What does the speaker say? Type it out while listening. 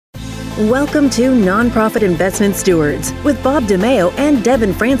Welcome to Nonprofit Investment Stewards with Bob DeMeo and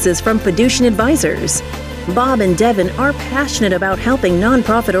Devin Francis from Fiducian Advisors. Bob and Devin are passionate about helping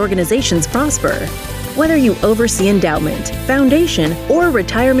nonprofit organizations prosper. Whether you oversee endowment, foundation, or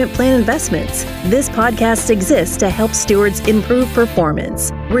retirement plan investments, this podcast exists to help stewards improve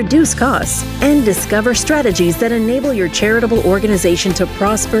performance, reduce costs, and discover strategies that enable your charitable organization to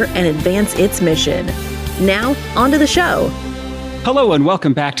prosper and advance its mission. Now, on to the show. Hello, and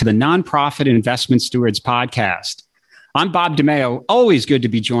welcome back to the Nonprofit Investment Stewards podcast. I'm Bob DeMeo, always good to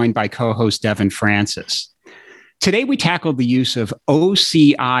be joined by co-host Devin Francis. Today, we tackled the use of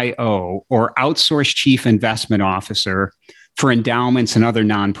OCIO, or Outsourced Chief Investment Officer, for endowments and other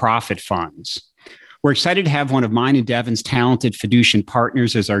nonprofit funds. We're excited to have one of mine and Devin's talented Fiducian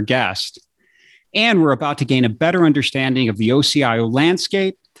partners as our guest, and we're about to gain a better understanding of the OCIO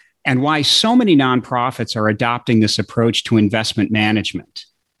landscape and why so many nonprofits are adopting this approach to investment management.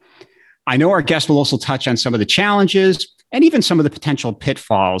 I know our guest will also touch on some of the challenges and even some of the potential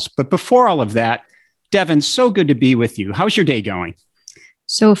pitfalls. But before all of that, Devin, so good to be with you. How's your day going?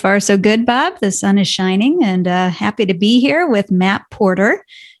 So far, so good, Bob. The sun is shining and happy to be here with Matt Porter.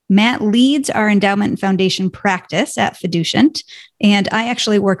 Matt leads our endowment and foundation practice at Fiducian, and I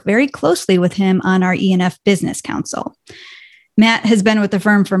actually work very closely with him on our E&F Business Council. Matt has been with the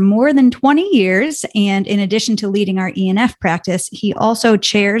firm for more than 20 years, and in addition to leading our E&F practice, he also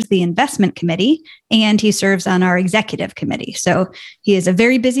chairs the investment committee, and he serves on our executive committee. So he is a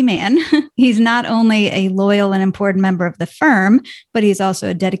very busy man. He's not only a loyal and important member of the firm, but he's also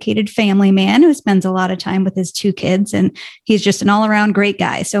a dedicated family man who spends a lot of time with his two kids, and he's just an all-around great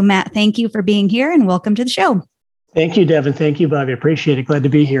guy. So Matt, thank you for being here, and welcome to the show. Thank you, Devin. Thank you, Bobby. Appreciate it. Glad to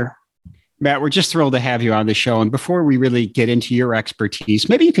be here. Matt, we're just thrilled to have you on the show. And before we really get into your expertise,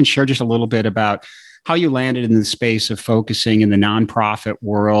 maybe you can share just a little bit about how you landed in the space of focusing in the nonprofit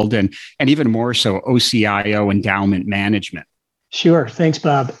world and even more so OCIO endowment management. Sure. Thanks,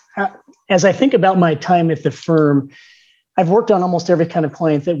 Bob. As I think about my time at the firm, I've worked on almost every kind of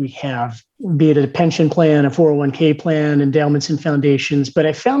client that we have, be it a pension plan, a 401k plan, endowments and foundations. But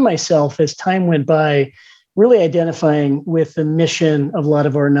I found myself as time went by really identifying with the mission of a lot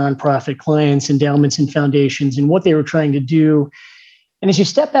of our nonprofit clients, endowments and foundations, and what they were trying to do. And as you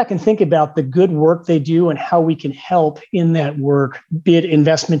step back and think about the good work they do and how we can help in that work, be it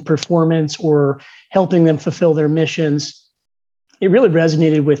investment performance or helping them fulfill their missions, it really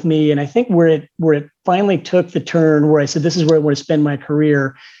resonated with me. And I think where it finally took the turn where I said, this is where I want to spend my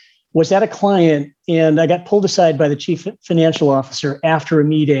career, was at a client. And I got pulled aside by the chief financial officer after a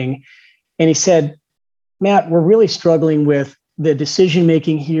meeting. And he said, Matt, we're really struggling with the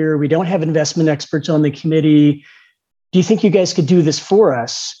decision-making here. We don't have investment experts on the committee. Do you think you guys could do this for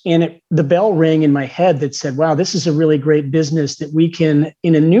us? And the bell rang in my head that said, wow, this is a really great business that we can,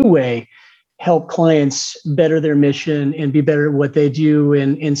 in a new way, help clients better their mission and be better at what they do.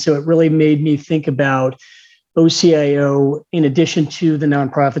 And so it really made me think about OCIO in addition to the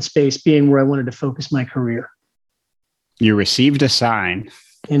nonprofit space being where I wanted to focus my career. You received a sign.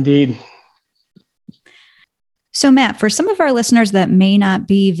 Indeed. So Matt, for some of our listeners that may not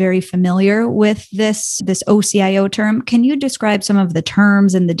be very familiar with this OCIO term, can you describe some of the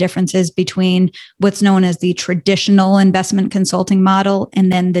terms and the differences between what's known as the traditional investment consulting model and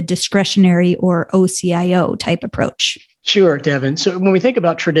then the discretionary or OCIO type approach? Sure, Devin. So when we think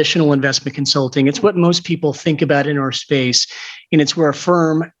about traditional investment consulting, it's what most people think about in our space. And it's where a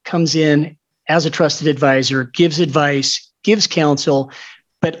firm comes in as a trusted advisor, gives advice, gives counsel,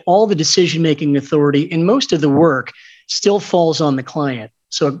 but all the decision-making authority and most of the work still falls on the client.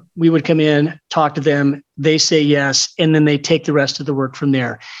 So we would come in, talk to them, they say yes, and then they take the rest of the work from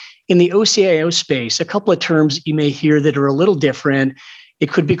there. In the OCIO space, a couple of terms you may hear that are a little different.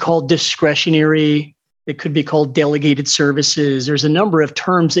 It could be called discretionary. It could be called delegated services. There's a number of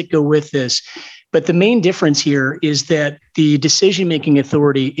terms that go with this. But the main difference here is that the decision-making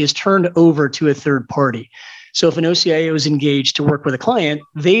authority is turned over to a third party. So if an OCIO is engaged to work with a client,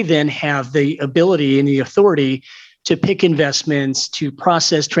 they then have the ability and the authority to pick investments, to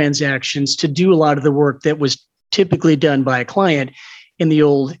process transactions, to do a lot of the work that was typically done by a client in the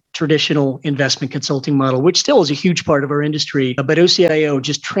old traditional investment consulting model, which still is a huge part of our industry. But OCIO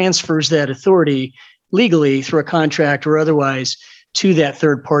just transfers that authority legally through a contract or otherwise to that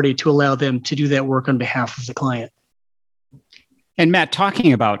third party to allow them to do that work on behalf of the client. And Matt,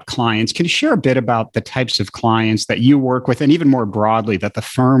 talking about clients, can you share a bit about the types of clients that you work with and even more broadly that the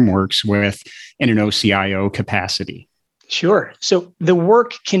firm works with in an OCIO capacity? Sure. So the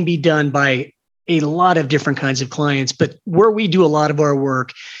work can be done by a lot of different kinds of clients, but where we do a lot of our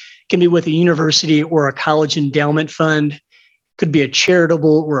work can be with a university or a college endowment fund, Could be a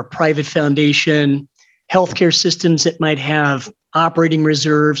charitable or a private foundation, healthcare systems that might have operating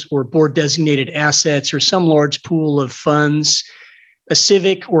reserves or board designated assets or some large pool of funds, a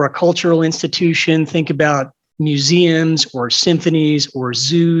civic or a cultural institution. Think about museums or symphonies or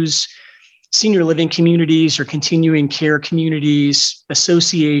zoos, senior living communities or continuing care communities,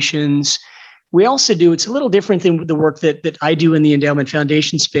 associations. We also do, it's a little different than the work that I do in the endowment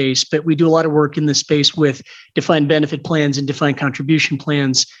foundation space, but we do a lot of work in the space with defined benefit plans and defined contribution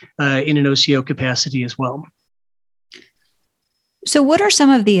plans in an OCIO capacity as well. So what are some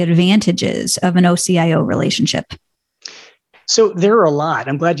of the advantages of an OCIO relationship? So there are a lot.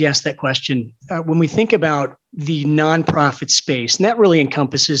 I'm glad you asked that question. When we think about the nonprofit space, and that really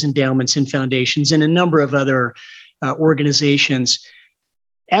encompasses endowments and foundations and a number of other organizations,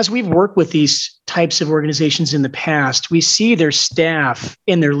 as we've worked with these types of organizations in the past, we see their staff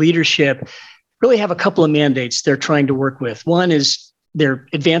and their leadership really have a couple of mandates they're trying to work with. One is they're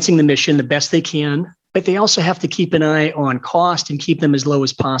advancing the mission the best they can, but they also have to keep an eye on cost and keep them as low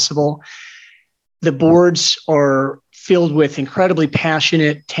as possible. The boards are filled with incredibly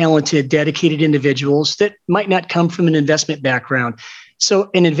passionate, talented, dedicated individuals that might not come from an investment background. So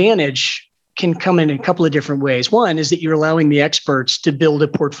an advantage can come in a couple of different ways. One is that you're allowing the experts to build a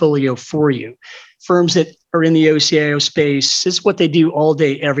portfolio for you. Firms that are in the OCIO space, this is what they do all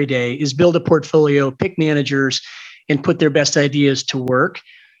day, every day, is build a portfolio, pick managers, and put their best ideas to work.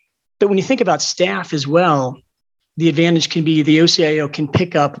 But when you think about staff as well, the advantage can be the OCIO can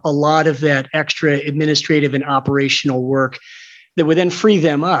pick up a lot of that extra administrative and operational work that would then free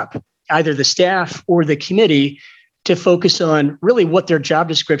them up, either the staff or the committee, to focus on really what their job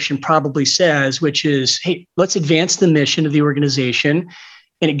description probably says, which is, hey, let's advance the mission of the organization.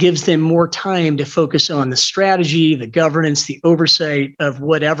 And it gives them more time to focus on the strategy, the governance, the oversight of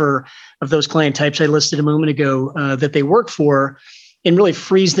whatever of those client types I listed a moment ago that they work for, and really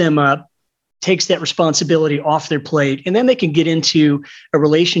frees them up, takes that responsibility off their plate. And then they can get into a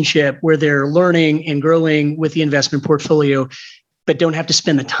relationship where they're learning and growing with the investment portfolio, but don't have to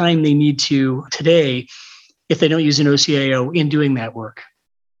spend the time they need to today if they don't use an OCIO in doing that work.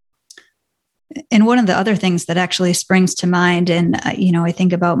 And one of the other things that actually springs to mind, and I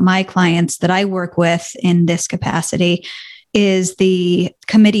think about my clients that I work with in this capacity, is the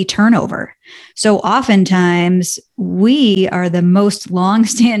committee turnover. So oftentimes we are the most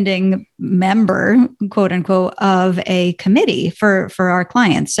longstanding member, quote unquote, of a committee for our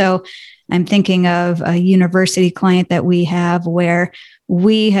clients. So I'm thinking of a university client that we have where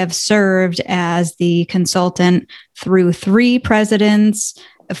we have served as the consultant through 3 presidents,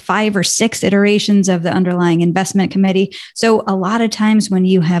 5 or 6 iterations of the underlying investment committee. So a lot of times when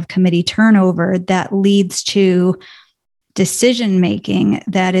you have committee turnover, that leads to decision-making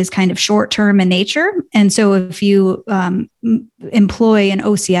that is kind of short-term in nature. And so if you employ an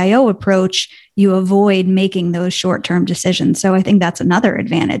OCIO approach, you avoid making those short-term decisions. So I think that's another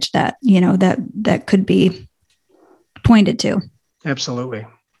advantage that, that could be pointed to. Absolutely.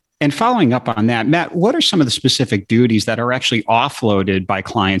 And following up on that, Matt, what are some of the specific duties that are actually offloaded by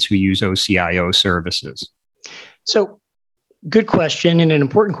clients who use OCIO services? So good question, and an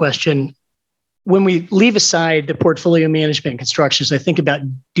important question. When we leave aside the portfolio management and constructions, I think about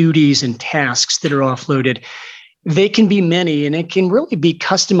duties and tasks that are offloaded. They can be many, and it can really be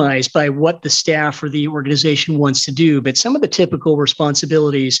customized by what the staff or the organization wants to do. But some of the typical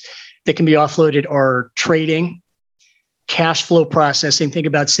responsibilities that can be offloaded are trading, cash flow processing. Think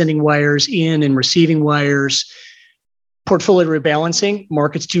about sending wires in and receiving wires. Portfolio rebalancing.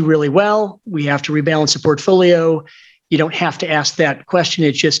 Markets do really well. We have to rebalance the portfolio. You don't have to ask that question.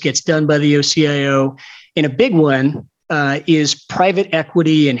 It just gets done by the OCIO. And a big one is private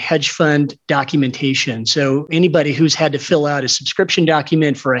equity and hedge fund documentation. So anybody who's had to fill out a subscription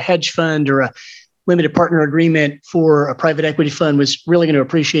document for a hedge fund or a limited partner agreement for a private equity fund was really going to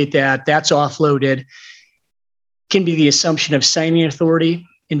appreciate that. That's offloaded. Can be the assumption of signing authority.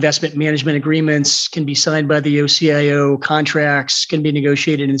 Investment management agreements can be signed by the OCIO. Contracts can be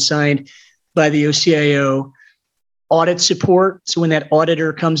negotiated and signed by the OCIO. Audit support. So when that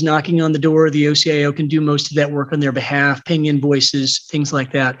auditor comes knocking on the door, the OCIO can do most of that work on their behalf, paying invoices, things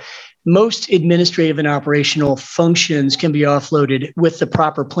like that. Most administrative and operational functions can be offloaded with the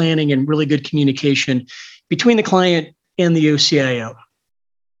proper planning and really good communication between the client and the OCIO.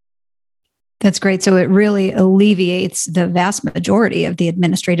 That's great. So it really alleviates the vast majority of the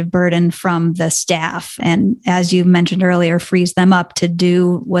administrative burden from the staff. And as you mentioned earlier, frees them up to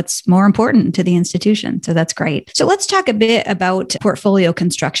do what's more important to the institution. So that's great. So let's talk a bit about portfolio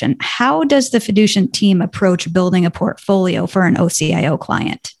construction. How does the Fiducient team approach building a portfolio for an OCIO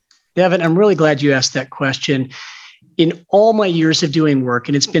client? Devin, I'm really glad you asked that question. in all my years of doing work,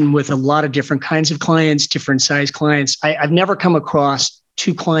 and it's been with a lot of different kinds of clients, different size clients, I've never come across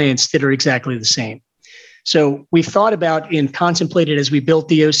two clients that are exactly the same. So we've thought about and contemplated as we built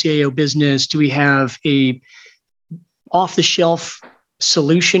the OCIO business, do we have a off-the-shelf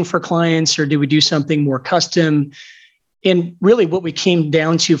solution for clients, or do we do something more custom? And really what we came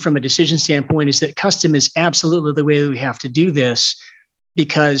down to from a decision standpoint is that custom is absolutely the way that we have to do this,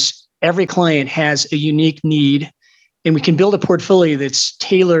 because every client has a unique need, and we can build a portfolio that's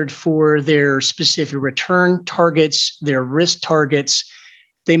tailored for their specific return targets, their risk targets.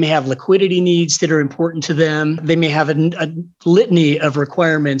 They may have liquidity needs that are important to them. They may have a litany of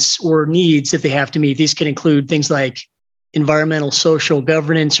requirements or needs that they have to meet. These can include things like environmental, social,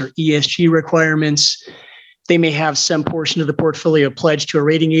 governance, or ESG requirements. They may have some portion of the portfolio pledged to a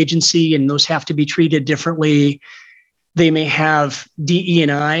rating agency, and those have to be treated differently. They may have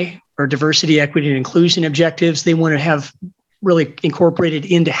DE&I, or diversity, equity, and inclusion objectives they want to have really incorporated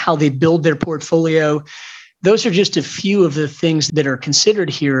into how they build their portfolio. Those are just a few of the things that are considered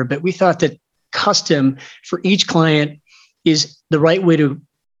here, but we thought that custom for each client is the right way to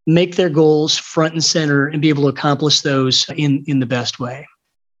make their goals front and center and be able to accomplish those in the best way.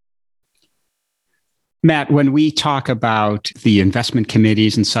 Matt, when we talk about the investment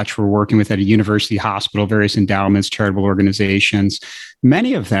committees and such we're working with at a university, hospital, various endowments, charitable organizations,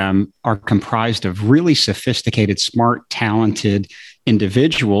 many of them are comprised of really sophisticated, smart, talented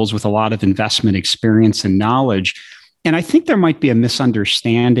individuals with a lot of investment experience and knowledge. And I think there might be a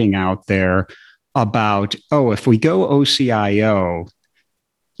misunderstanding out there about, if we go OCIO,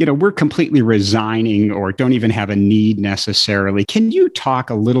 we're completely resigning or don't even have a need necessarily. Can you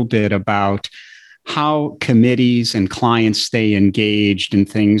talk a little bit about how committees and clients stay engaged in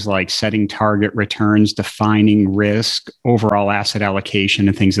things like setting target returns, defining risk, overall asset allocation,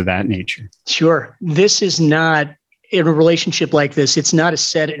 and things of that nature? Sure. This is not, in a relationship like this, it's not a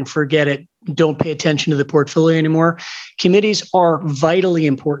set it and forget it, don't pay attention to the portfolio anymore. Committees are vitally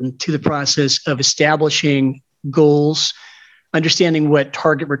important to the process of establishing goals, understanding what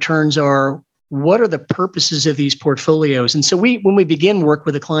target returns are, what are the purposes of these portfolios. And so when we begin work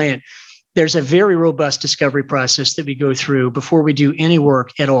with a client, there's a very robust discovery process that we go through before we do any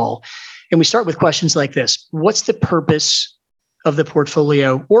work at all. And we start with questions like this. What's the purpose of the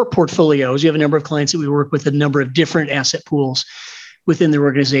portfolio or portfolios? You have a number of clients that we work with, a number of different asset pools within their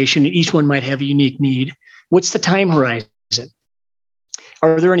organization. Each one might have a unique need. What's the time horizon?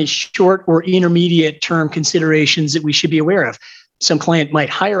 Are there any short or intermediate term considerations that we should be aware of? Some client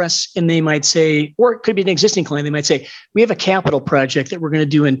might hire us and they might say, or it could be an existing client, they might say, we have a capital project that we're going to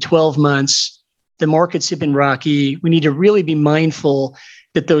do in 12 months. The markets have been rocky. We need to really be mindful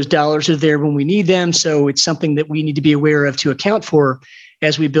that those dollars are there when we need them. So it's something that we need to be aware of to account for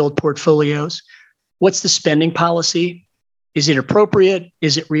as we build portfolios. What's the spending policy? Is it appropriate?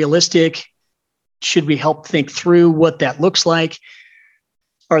 Is it realistic? Should we help think through what that looks like?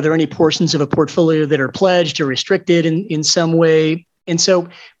 Are there any portions of a portfolio that are pledged or restricted in some way? And so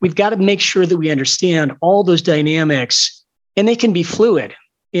we've got to make sure that we understand all those dynamics, and they can be fluid.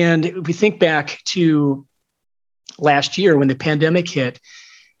 And if we think back to last year when the pandemic hit,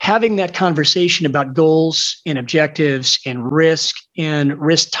 having that conversation about goals and objectives and risk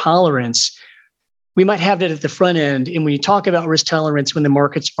tolerance, we might have that at the front end. And when you talk about risk tolerance, when the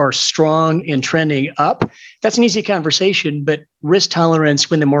markets are strong and trending up, that's an easy conversation. But risk tolerance,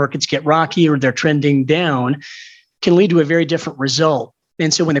 when the markets get rocky or they're trending down, can lead to a very different result.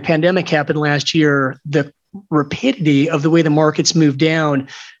 And so when the pandemic happened last year, the rapidity of the way the markets moved down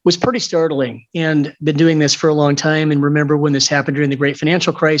was pretty startling. And been doing this for a long time. And remember when this happened during the great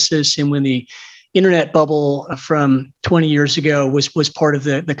financial crisis and when the internet bubble from 20 years ago was part of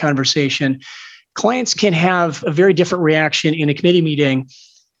the conversation. Clients can have a very different reaction in a committee meeting,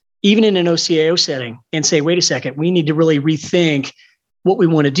 even in an OCIO setting, and say, wait a second, we need to really rethink what we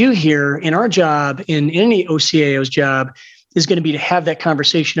want to do here. And our job in any OCIO's job is going to be to have that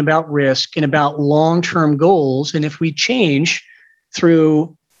conversation about risk and about long-term goals. And if we change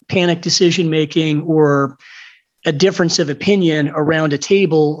through panic decision-making or a difference of opinion around a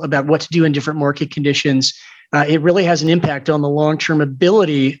table about what to do in different market conditions, it really has an impact on the long-term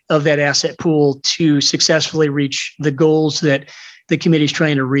ability of that asset pool to successfully reach the goals that the committee is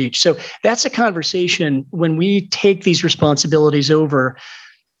trying to reach. So that's a conversation. When we take these responsibilities over,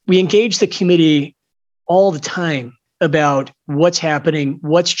 we engage the committee all the time about what's happening,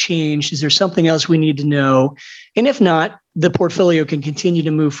 what's changed, is there something else we need to know? And if not, the portfolio can continue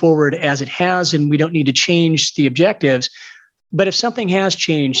to move forward as it has, and we don't need to change the objectives. But if something has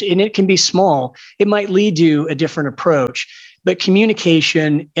changed, and it can be small, it might lead to a different approach. But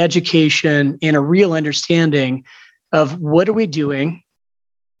communication, education, and a real understanding of what are we doing?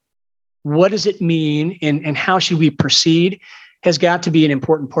 What does it mean? And how should we proceed has got to be an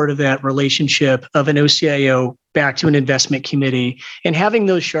important part of that relationship of an OCIO back to an investment committee. And having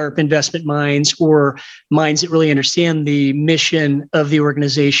those sharp investment minds or minds that really understand the mission of the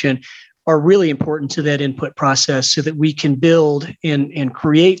organization are really important to that input process so that we can build and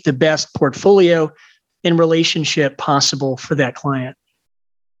create the best portfolio and relationship possible for that client.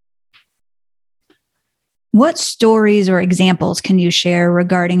 What stories or examples can you share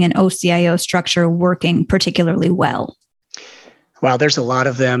regarding an OCIO structure working particularly well? Wow, there's a lot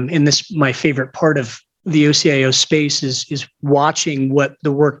of them. And this, my favorite part of the OCIO space is watching what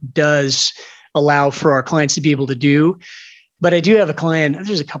the work does allow for our clients to be able to do. But I do have a client,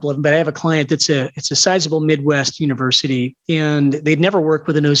 there's a couple of them, but I have a client it's a sizable Midwest university, and they'd never worked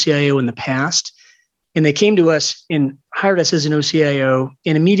with an OCIO in the past. And they came to us and hired us as an OCIO.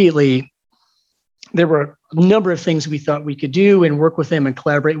 And immediately there were a number of things we thought we could do and work with them and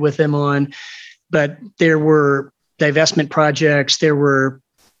collaborate with them on. But there were divestment projects. There were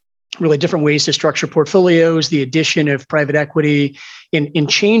really different ways to structure portfolios, the addition of private equity in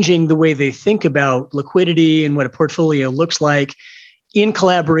changing the way they think about liquidity and what a portfolio looks like in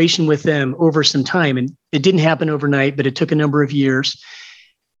collaboration with them over some time. And it didn't happen overnight, but it took a number of years.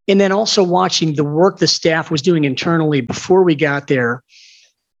 And then also watching the work the staff was doing internally before we got there,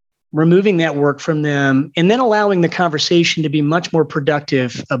 removing that work from them, and then allowing the conversation to be much more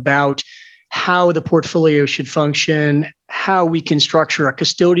productive about how the portfolio should function, how we can structure a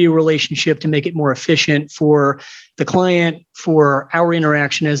custodial relationship to make it more efficient for the client, for our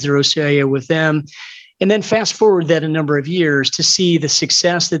interaction as their OCIO with them. And then fast forward that a number of years to see the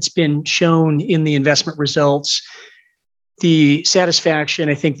success that's been shown in the investment results, the satisfaction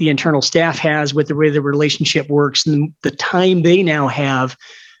I think the internal staff has with the way the relationship works, and the time they now have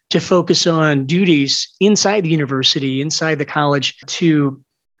to focus on duties inside the university, inside the college, to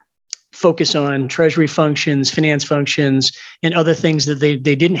focus on treasury functions, finance functions, and other things that they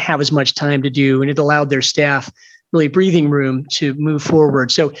didn't have as much time to do. And it allowed their staff really breathing room to move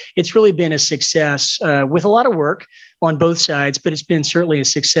forward. So it's really been a success with a lot of work on both sides, but it's been certainly a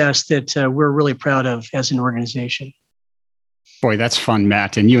success that we're really proud of as an organization. Boy, that's fun,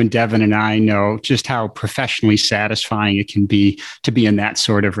 Matt. And you and Devin and I know just how professionally satisfying it can be to be in that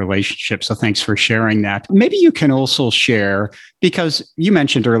sort of relationship. So thanks for sharing that. Maybe you can also share, because you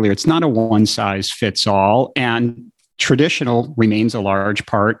mentioned earlier, it's not a one size fits all, and traditional remains a large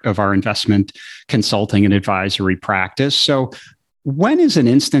part of our investment consulting and advisory practice. So when is an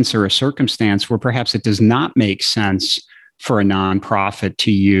instance or a circumstance where perhaps it does not make sense for a nonprofit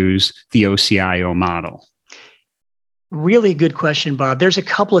to use the OCIO model? Really good question, Bob. There's a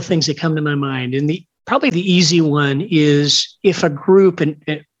couple of things that come to my mind. And probably the easy one is if a group, and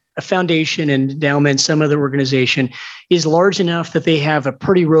a foundation, an endowment, some other organization is large enough that they have a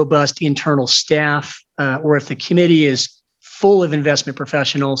pretty robust internal staff, or if the committee is full of investment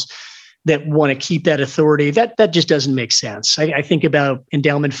professionals that want to keep that authority, that just doesn't make sense. I think about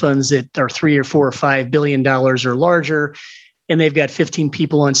endowment funds that are $3 or $4 or $5 billion or larger, and they've got 15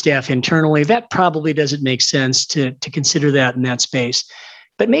 people on staff internally. That probably doesn't make sense to consider that in that space.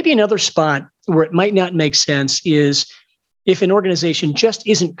 But maybe another spot where it might not make sense is if an organization just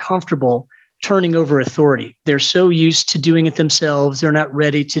isn't comfortable turning over authority. They're so used to doing it themselves. They're not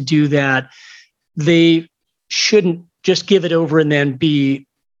ready to do that. They shouldn't just give it over and then be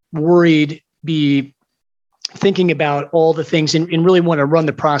worried, be thinking about all the things and really want to run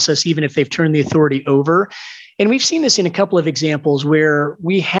the process, even if they've turned the authority over. And we've seen this in a couple of examples where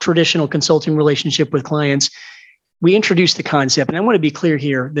we have traditional consulting relationship with clients. We introduce the concept, and I want to be clear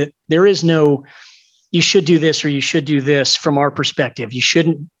here that there is no, you should do this or you should do this from our perspective.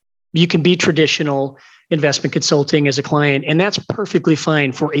 You can be traditional investment consulting as a client, and that's perfectly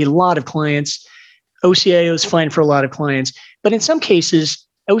fine for a lot of clients. OCIO is fine for a lot of clients, but in some cases,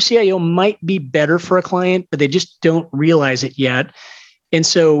 OCIO might be better for a client, but they just don't realize it yet. And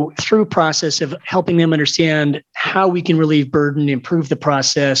so through process of helping them understand how we can relieve burden, improve the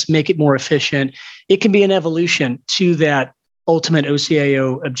process, make it more efficient, it can be an evolution to that ultimate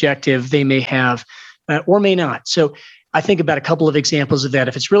OCIO objective they may have or may not. So I think about a couple of examples of that.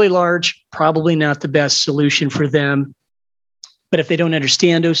 If it's really large, probably not the best solution for them. But if they don't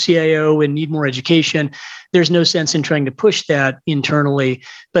understand OCIO and need more education, there's no sense in trying to push that internally,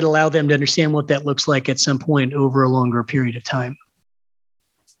 but allow them to understand what that looks like at some point over a longer period of time.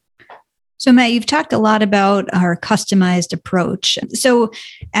 So, Matt, you've talked a lot about our customized approach. So,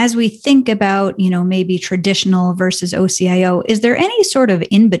 as we think about, maybe traditional versus OCIO, is there any sort of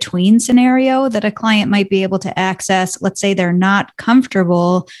in-between scenario that a client might be able to access? Let's say they're not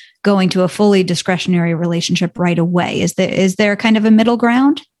comfortable going to a fully discretionary relationship right away. Is there kind of a middle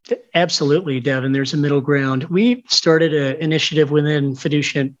ground? Absolutely, Devin. There's a middle ground. We started an initiative within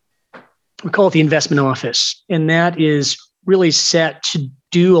Fiducient. We call it the investment office, and that is really set to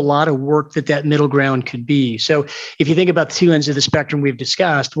do a lot of work that middle ground could be. So if you think about the two ends of the spectrum we've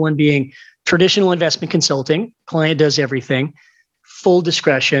discussed, one being traditional investment consulting, client does everything, full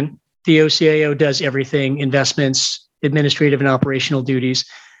discretion, the OCIO does everything, investments, administrative and operational duties.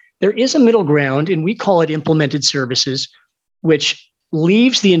 There is a middle ground, and we call it implemented services, which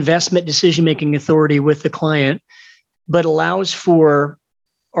leaves the investment decision-making authority with the client, but allows for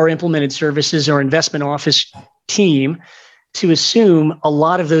our implemented services, our investment office team, to assume a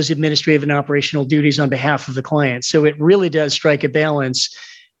lot of those administrative and operational duties on behalf of the client. So it really does strike a balance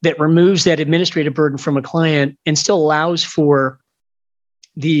that removes that administrative burden from a client and still allows for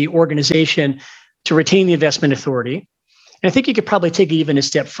the organization to retain the investment authority. And I think you could probably take it even a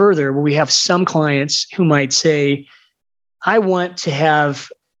step further, where we have some clients who might say, I want to have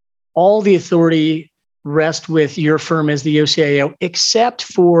all the authority rest with your firm as the OCIO, except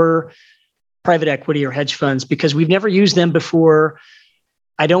for private equity or hedge funds, because we've never used them before.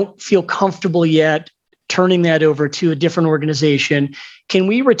 I don't feel comfortable yet turning that over to a different organization. Can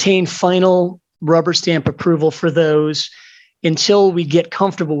we retain final rubber stamp approval for those until we get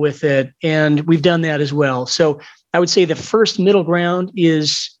comfortable with it? And we've done that as well. So I would say the first middle ground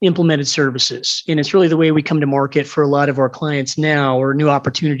is implemented services. And it's really the way we come to market for a lot of our clients now, or new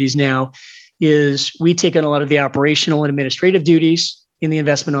opportunities now, is we take on a lot of the operational and administrative duties in the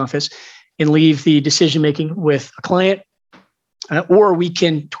investment office and leave the decision-making with a client, or we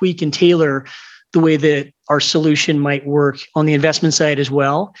can tweak and tailor the way that our solution might work on the investment side as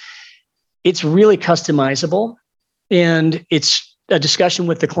well. It's really customizable, and it's a discussion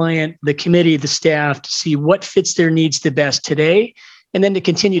with the client, the committee, the staff, to see what fits their needs the best today, and then to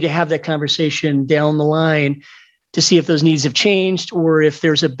continue to have that conversation down the line to see if those needs have changed or if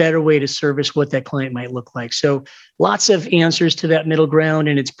there's a better way to service what that client might look like. So lots of answers to that middle ground,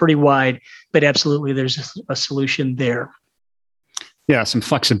 and it's pretty wide, but absolutely there's a solution there. Yeah, some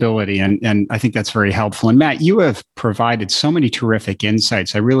flexibility. And I think that's very helpful. And Matt, you have provided so many terrific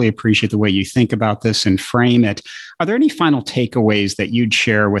insights. I really appreciate the way you think about this and frame it. Are there any final takeaways that you'd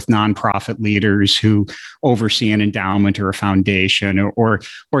share with nonprofit leaders who oversee an endowment or a foundation or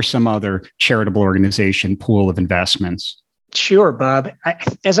some other charitable organization pool of investments? Sure, Bob.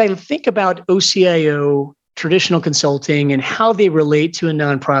 As I think about OCIO, traditional consulting, and how they relate to a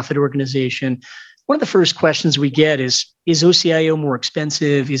nonprofit organization, one of the first questions we get is OCIO more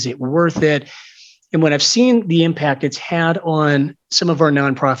expensive? Is it worth it? And when I've seen the impact it's had on some of our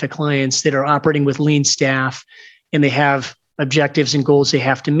nonprofit clients that are operating with lean staff, and they have objectives and goals they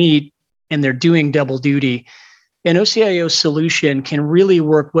have to meet, and they're doing double duty, an OCIO solution can really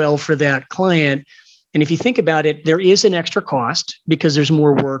work well for that client. And if you think about it, there is an extra cost because there's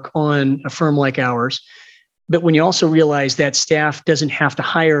more work on a firm like ours. But when you also realize that staff doesn't have to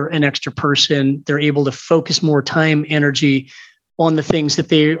hire an extra person, they're able to focus more time, energy on the things that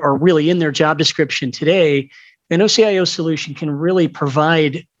they are really in their job description today, an OCIO solution can really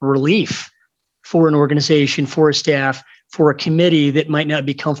provide relief for an organization, for a staff, for a committee that might not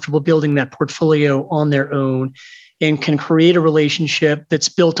be comfortable building that portfolio on their own, and can create a relationship that's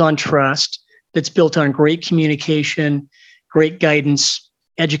built on trust, that's built on great communication, great guidance,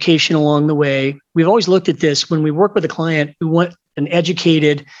 education along the way. We've always looked at this when we work with a client. We want an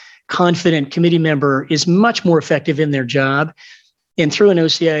educated, confident committee member is much more effective in their job. And through an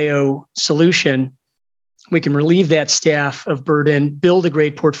OCIO solution, we can relieve that staff of burden, build a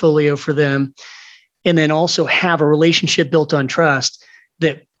great portfolio for them, and then also have a relationship built on trust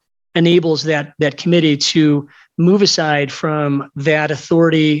that enables that committee to move aside from that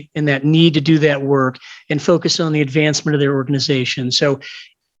authority and that need to do that work and focus on the advancement of their organization. So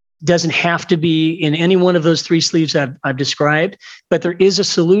it doesn't have to be in any one of those three sleeves I've described, but there is a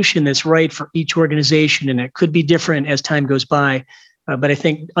solution that's right for each organization, and it could be different as time goes by. But I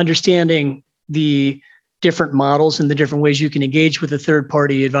think understanding the different models and the different ways you can engage with a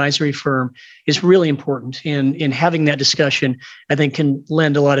third-party advisory firm is really important. And in having that discussion, I think can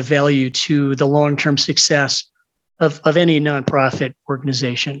lend a lot of value to the long-term success of any nonprofit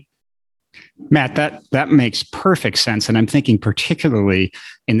organization. Matt, that makes perfect sense. And I'm thinking particularly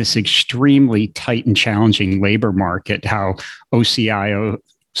in this extremely tight and challenging labor market, how OCIO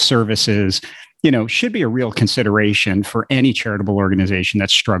services should be a real consideration for any charitable organization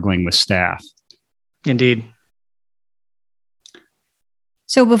that's struggling with staff. Indeed.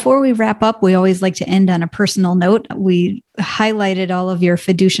 So before we wrap up, we always like to end on a personal note. We highlighted all of your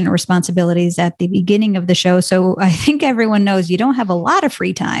fiducian responsibilities at the beginning of the show. So I think everyone knows you don't have a lot of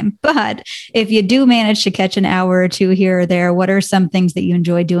free time, but if you do manage to catch an hour or two here or there, what are some things that you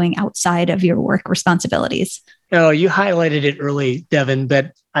enjoy doing outside of your work responsibilities? Oh, you highlighted it early, Devin,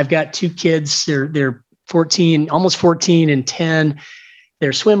 but I've got 2 kids. They're 14, almost 14 and 10.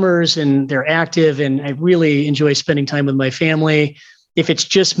 They're swimmers and they're active, and I really enjoy spending time with my family. If it's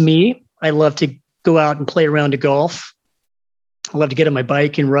just me, I love to go out and play around to golf. I love to get on my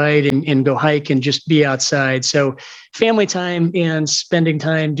bike and ride and go hike and just be outside. So family time and spending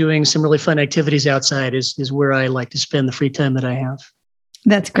time doing some really fun activities outside is where I like to spend the free time that I have.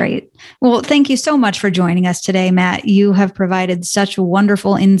 That's great. Well, thank you so much for joining us today, Matt. You have provided such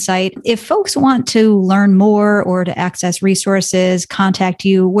wonderful insight. If folks want to learn more or to access resources, contact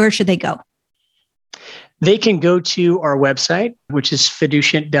you, where should they go? They can go to our website, which is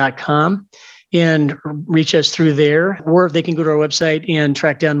fiduciant.com, and reach us through there. Or they can go to our website and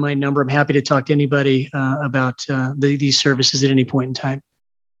track down my number. I'm happy to talk to anybody about these services at any point in time.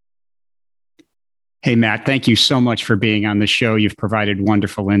 Hey, Matt, thank you so much for being on the show. You've provided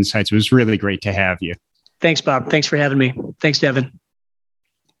wonderful insights. It was really great to have you. Thanks, Bob. Thanks for having me. Thanks, Devin.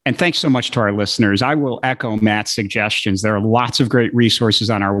 And thanks so much to our listeners. I will echo Matt's suggestions. There are lots of great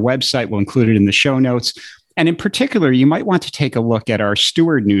resources on our website. We'll include it in the show notes. And in particular, you might want to take a look at our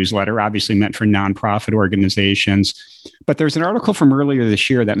Steward newsletter, obviously meant for nonprofit organizations. But there's an article from earlier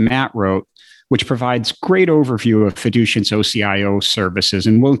this year that Matt wrote, which provides great overview of Fiduciant's OCIO services.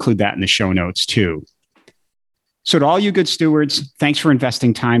 And we'll include that in the show notes too. So to all you good stewards, thanks for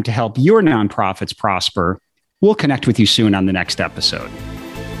investing time to help your nonprofits prosper. We'll connect with you soon on the next episode.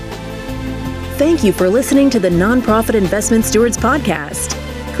 Thank you for listening to the Nonprofit Investment Stewards Podcast.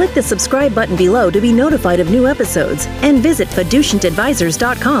 Click the subscribe button below to be notified of new episodes and visit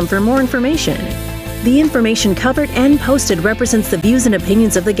fiduciantadvisors.com for more information. The information covered and posted represents the views and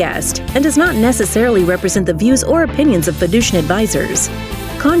opinions of the guest and does not necessarily represent the views or opinions of Fiduciant Advisors.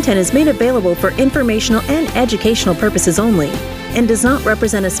 Content is made available for informational and educational purposes only and does not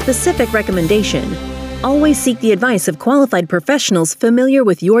represent a specific recommendation. Always seek the advice of qualified professionals familiar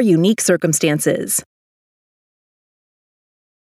with your unique circumstances.